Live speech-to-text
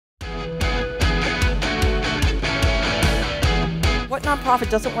What nonprofit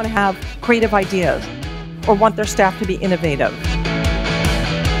doesn't want to have creative ideas or want their staff to be innovative?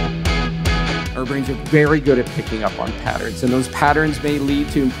 Our brains are very good at picking up on patterns, and those patterns may lead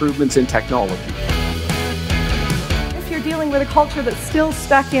to improvements in technology. If you're dealing with a culture that's still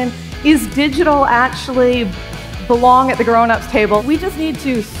stuck in, is digital actually belong at the grown-ups table? We just need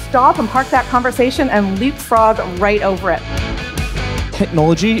to stop and park that conversation and leapfrog right over it.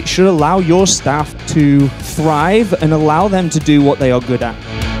 Technology should allow your staff to thrive and allow them to do what they are good at.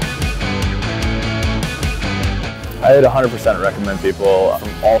 I'd 100% recommend people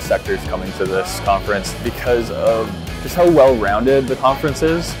from all sectors coming to this conference because of just how well-rounded the conference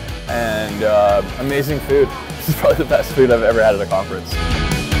is and amazing food. This is probably the best food I've ever had at a conference.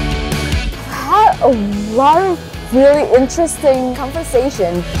 I had a lot of really interesting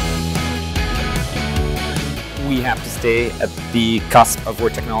conversations. We have to stay at the cusp of where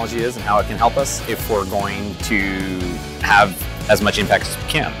technology is and how it can help us if we're going to have as much impact as we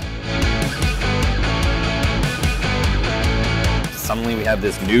can. Suddenly we have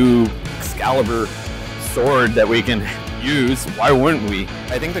this new Excalibur sword that we can use. Why wouldn't we?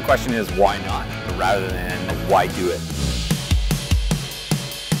 I think the question is why not, rather than why do it.